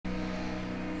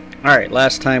Alright,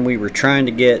 last time we were trying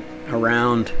to get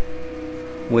around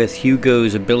with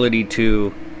Hugo's ability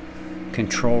to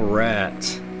control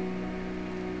rats.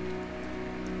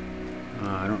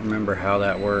 I don't remember how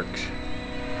that works.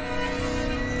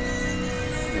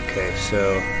 Okay,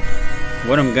 so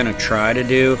what I'm gonna try to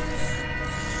do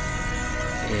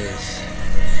is...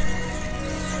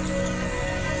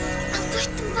 I'll push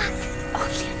them back.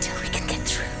 Only until we can get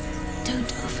through.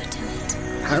 Don't overdo it.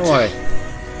 How do I...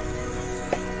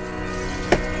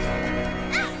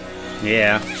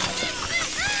 Yeah.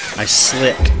 I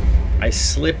slipped. I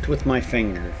slipped with my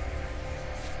finger.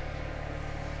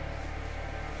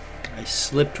 I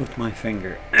slipped with my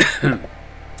finger.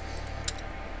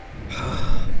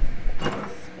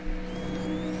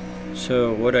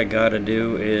 So what I gotta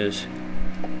do is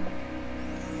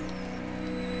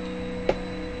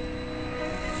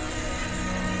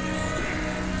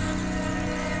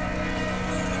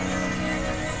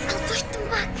I'll push them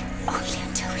back. Only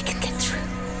until we can get through.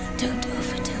 Don't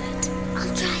overdo it.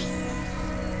 I'll try.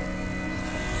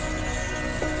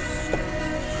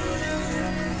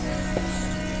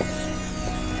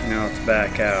 now let's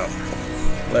back out.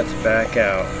 Let's back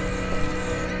out.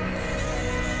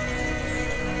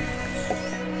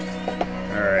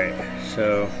 Alright,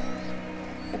 so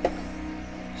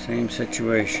same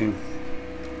situation.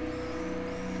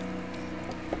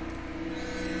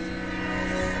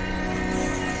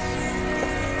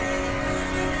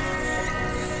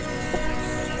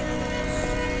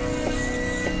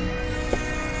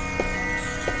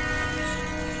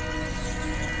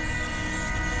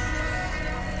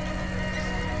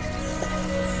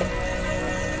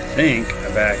 I think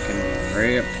I'm backing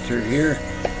right up through here.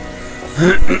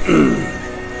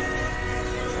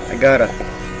 I gotta.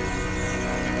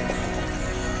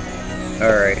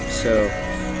 Alright, so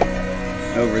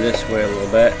over this way a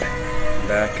little bit.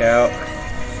 Back out.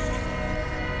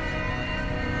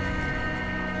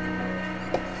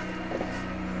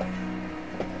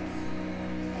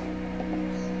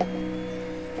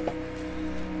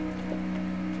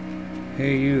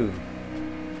 Hey, you.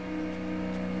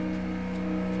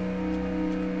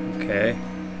 Okay.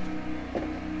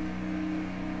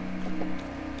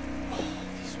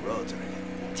 These roads are in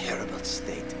a terrible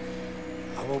state.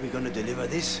 How are we going to deliver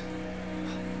this?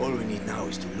 All we need now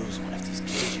is to lose one of these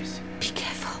cages. Be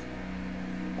careful.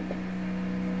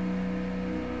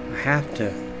 I have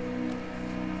to.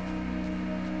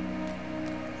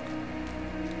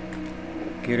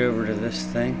 Get over to this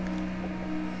thing.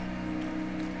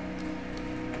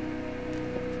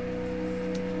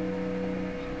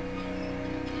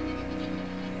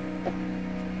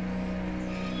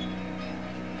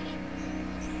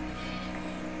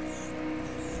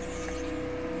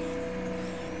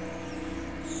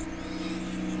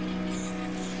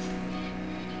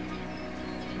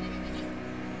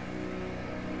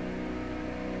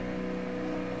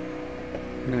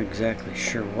 I'm not exactly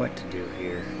sure what to do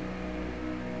here.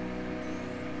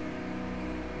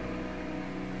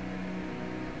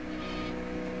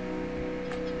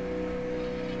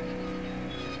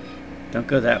 Don't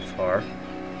go that far.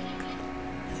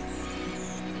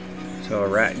 So a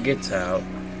rat gets out.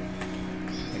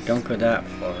 Like, don't go that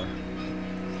far.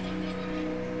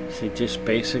 So just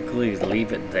basically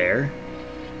leave it there?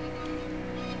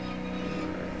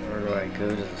 Or do I go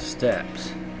to the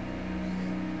steps?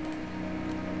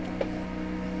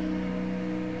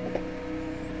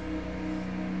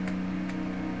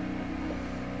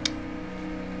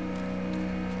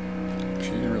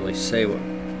 Say what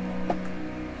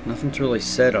nothing's really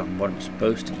said on what I'm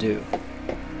supposed to do.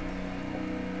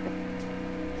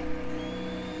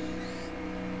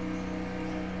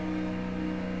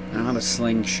 I don't have a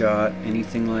slingshot,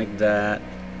 anything like that.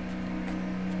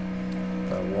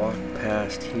 If I walk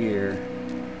past here,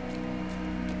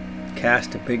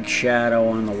 cast a big shadow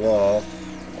on the wall.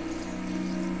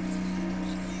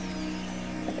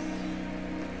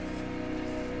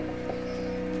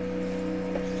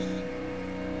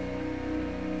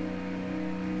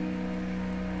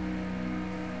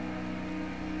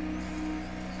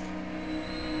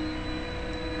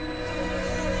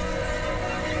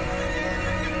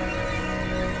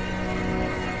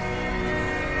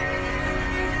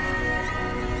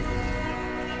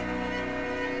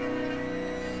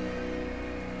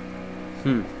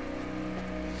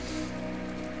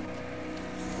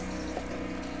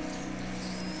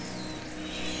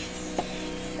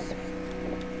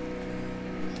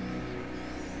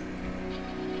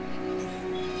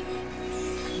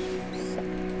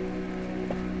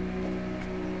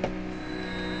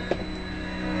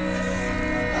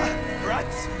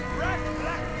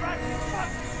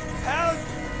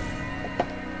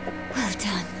 Well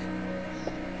done.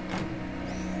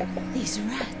 These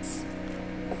rats.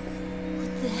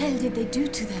 What the hell did they do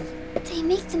to them? They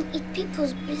make them eat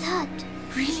people's blood.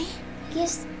 Really?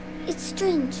 Yes, it's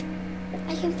strange.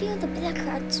 I can feel the black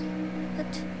rats,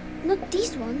 but not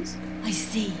these ones. I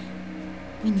see.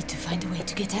 We need to find a way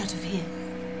to get out of here.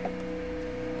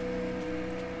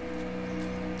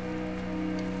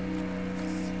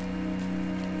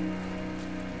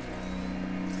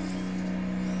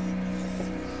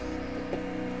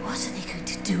 What are they going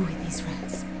to do with these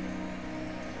rats?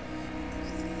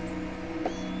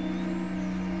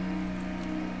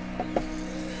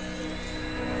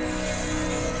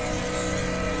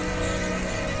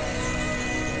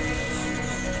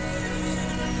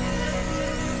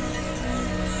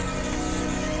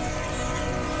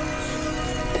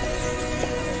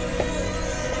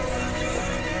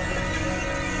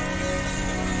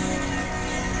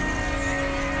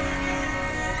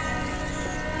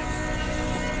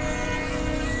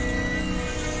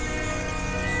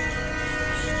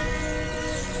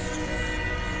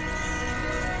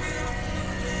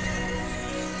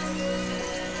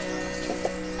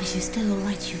 Are you still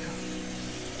alright, Hugo?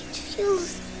 It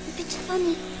feels a bit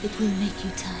funny. It will make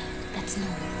you tired. That's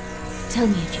normal. Tell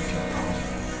me if you feel poorly.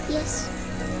 Yes.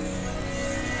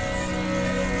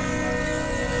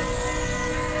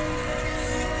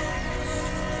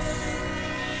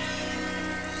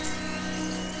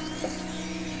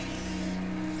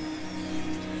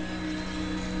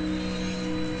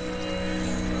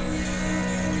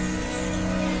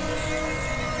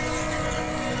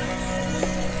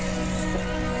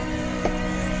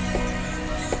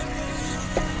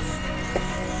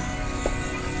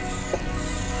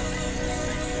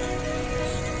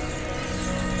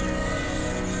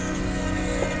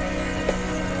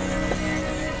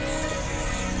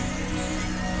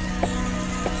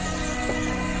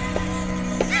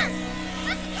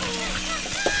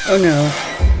 Oh no.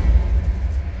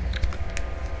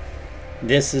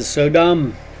 This is so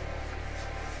dumb.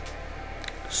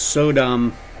 So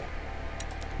dumb.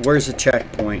 Where's the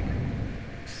checkpoint?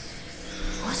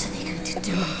 What are they going to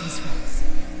do with these rats?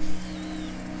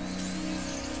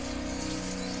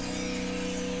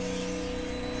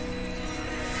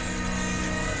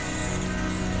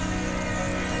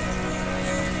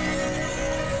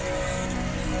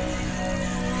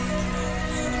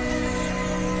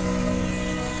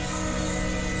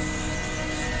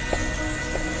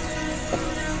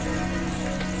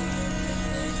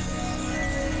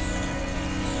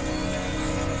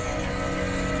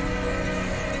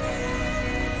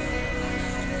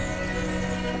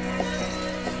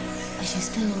 Are you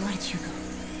still alright, Hugo?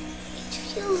 It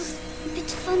feels a bit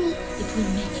funny. It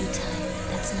will make you tired.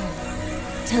 That's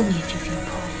normal. Tell me if you feel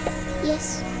poorly.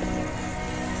 Yes.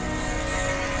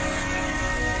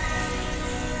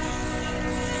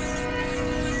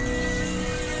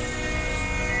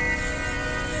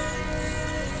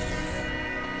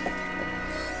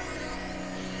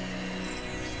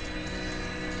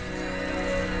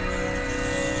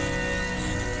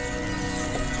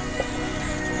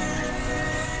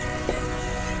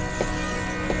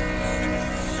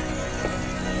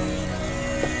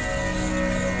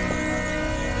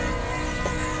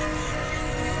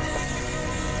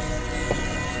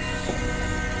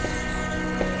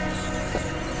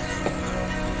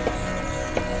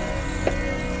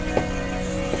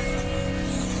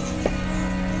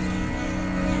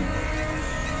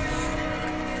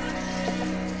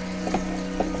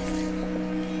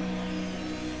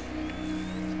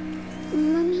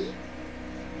 Mummy,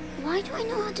 why do I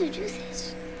know how to do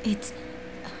this?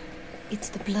 It's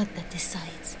the blood that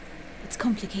decides. It's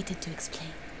complicated to explain.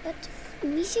 But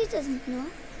Amicia doesn't know.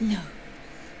 No.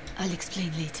 I'll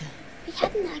explain later. We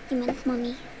had an argument,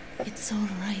 Mummy. It's all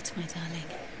right, my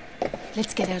darling.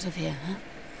 Let's get out of here, huh?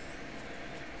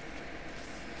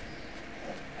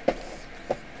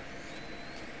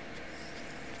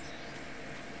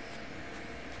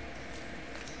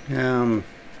 I'm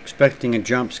expecting a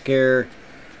jump scare,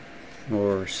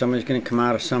 or somebody's going to come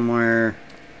out of somewhere,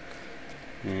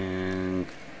 and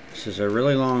this is a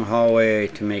really long hallway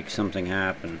to make something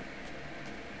happen.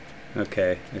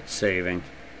 Okay, it's saving.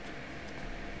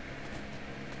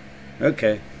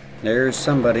 Okay, there's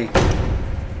somebody.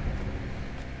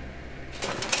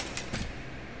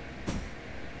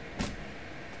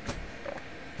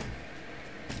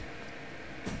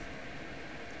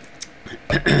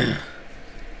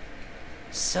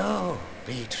 So,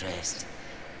 Beatrice,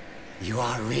 you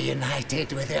are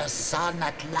reunited with your son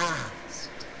at last.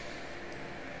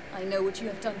 I know what you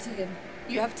have done to him.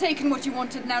 You have taken what you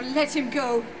wanted, now let him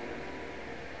go.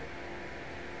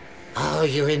 Oh,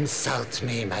 you insult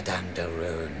me, Madame de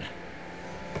Rune.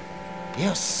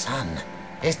 Your son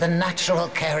is the natural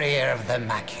carrier of the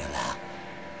macula.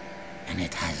 And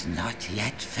it has not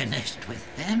yet finished with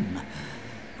him,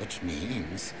 which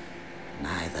means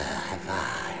neither have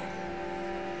I.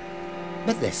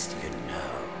 But this you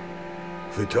know.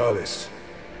 Vitalis,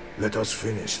 let us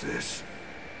finish this.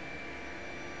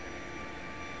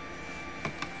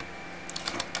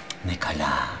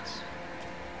 Nicholas,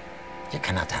 you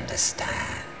cannot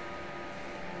understand.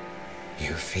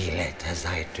 You feel it as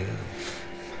I do.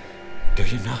 Do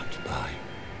you not, boy?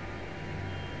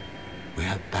 We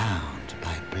are bound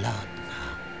by blood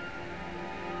now.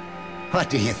 What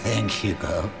do you think,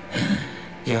 Hugo?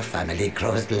 Your family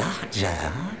grows larger,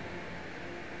 huh?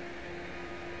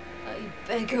 I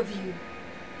beg of you.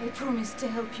 I promise to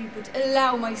help you, but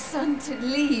allow my son to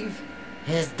leave.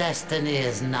 His destiny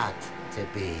is not to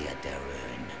be a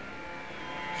Darun.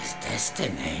 His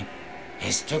destiny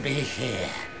is to be here,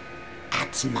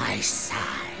 at my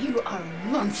side. You are a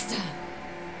monster.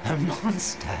 A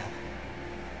monster?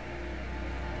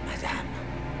 Madame,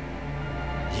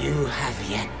 you have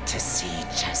yet to see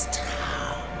just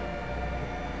how.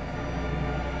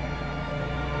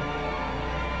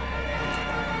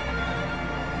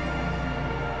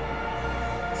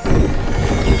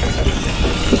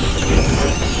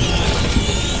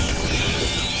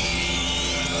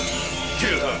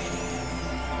 Kill her!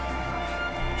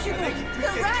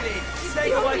 The rat is Stay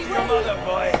the away only from your way. mother,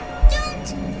 boy! Don't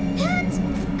hurt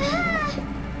her!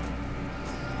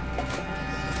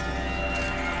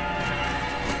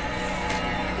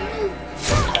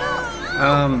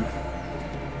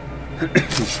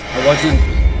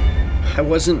 I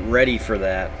wasn't ready for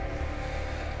that.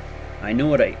 I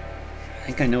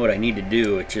think I know what I need to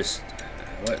do. It just,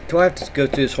 what, do I have to go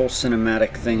through this whole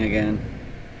cinematic thing again?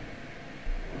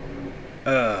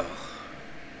 Oh.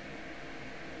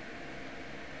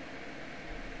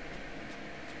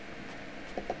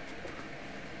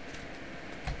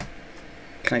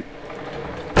 Can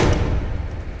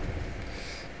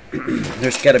I?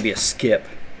 There's got to be a skip.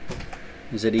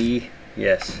 Is it E?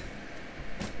 Yes.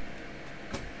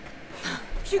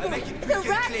 Hugo, Make it the quick and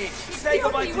rat clean. is Stay the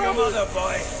away only from your way. mother,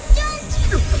 boy! Don't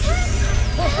hurt her!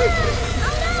 Oh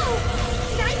no!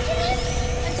 Did I kill him?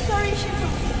 I'm sorry, Hugo.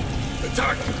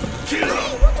 Attack! Kill her!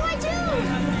 Hey, what do I do?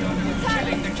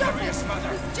 Killing the curious mother!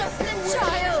 He's just a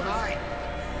child.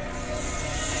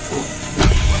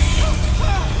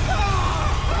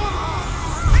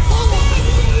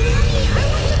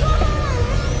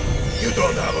 You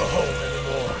don't have a home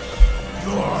anymore.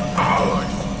 You are ours!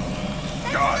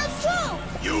 God! That's not true!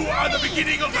 You are the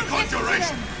beginning of the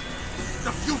conjuration!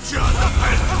 The future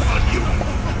depends on you!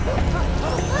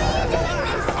 Why are you doing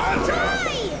this? Why?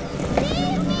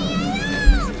 Leave me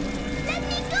alone! Let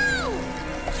me go!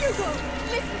 Hugo,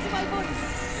 listen to my voice.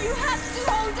 You have to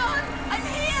hold on. I'm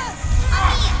here.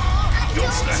 You'll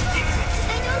slap easy!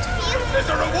 I don't feel... There's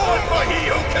a reward for he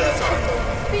who kills her!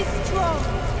 Be strong.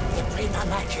 The prima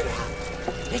macula.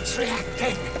 It's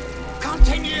reacting.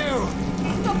 Continue.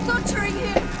 Stop torturing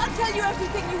him. I'll tell you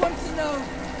everything you want to know.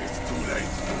 It's too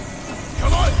late.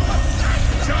 Come on!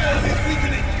 The child is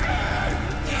weakening!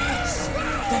 Yes.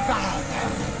 Devour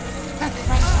them. The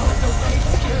threshold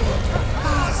awaits you.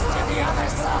 Pass to the other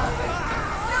side.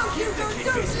 No, Hugo,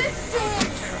 don't listen to him.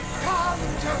 Come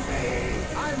to me.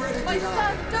 I'm ready My to die.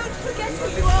 son, don't forget who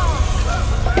you are.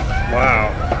 Wow.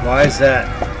 Why is that?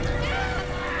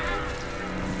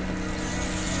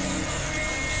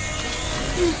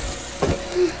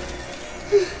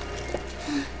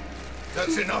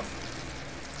 That's enough.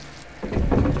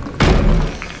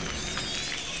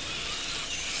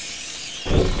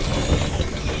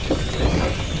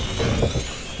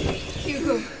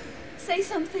 Hugo, say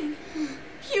something.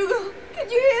 Hugo, can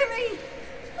you hear me?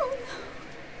 Oh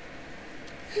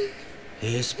no.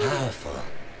 He is powerful.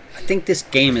 I think this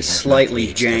game is He has not slightly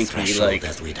reached the janky. threshold Like,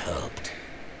 as we'd hoped.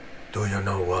 Do you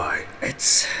know why?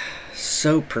 it's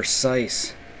so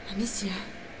precise. Amicia.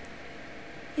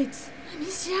 It's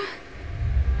Amicia.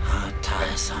 How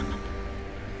tiresome.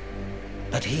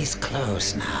 But he's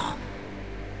close now.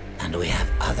 And we have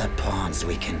other pawns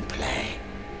we can play.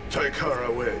 Take her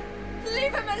away.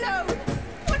 Leave him alone.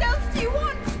 What else do you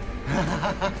want? A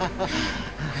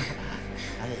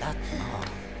lot more.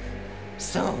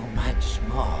 So much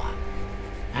more.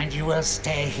 And you will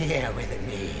stay here with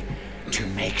me to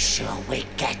make sure we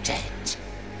get it.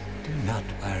 Do not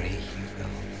worry, Hugo.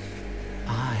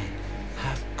 I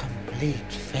have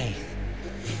complete faith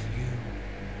in you.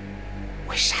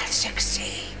 We shall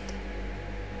succeed.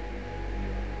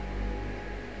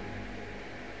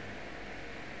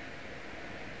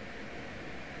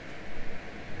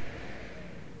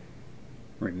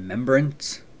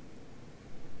 Remembrance?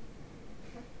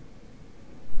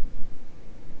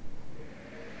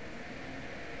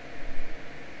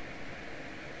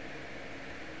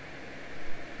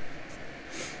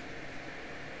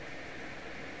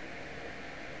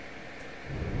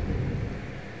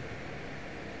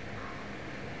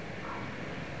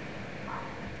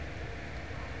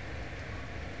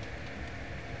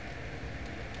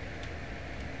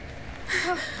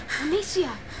 Hugo,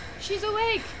 Amicia. She's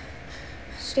awake.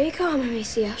 Stay calm,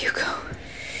 Amicia. Hugo.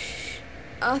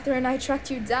 Arthur and I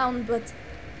tracked you down, but...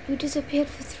 You disappeared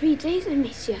for 3 days,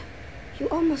 Amicia. You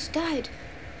almost died.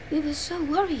 We were so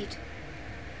worried.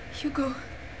 Hugo.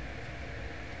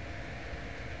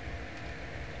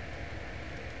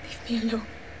 Leave me alone.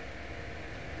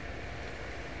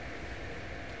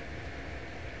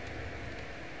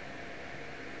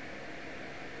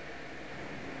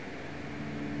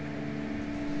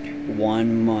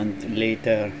 One month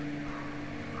later.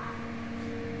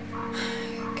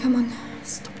 Come on,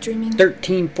 stop dreaming.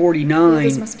 1349. The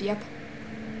others must be up.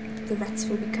 The rats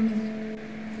will be coming.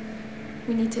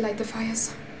 We need to light the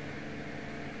fires.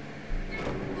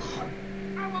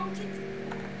 I want it.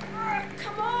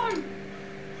 Come on.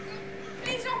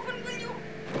 Please open, will you?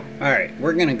 Alright,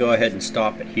 we're gonna go ahead and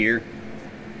stop it here.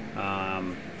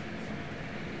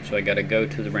 So I gotta go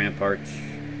to the ramparts,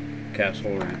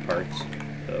 castle ramparts.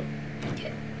 So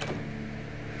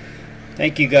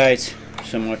thank you guys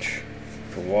so much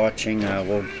for watching.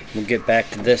 We'll get back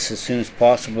to this as soon as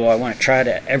possible. I want to try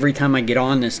to, every time I get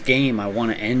on this game, I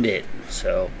want to end it.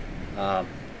 So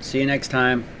see you next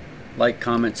time. Like,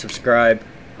 comment, subscribe.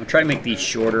 I'll try to make these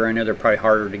shorter. I know they're probably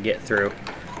harder to get through,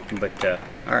 but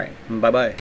alright, bye bye.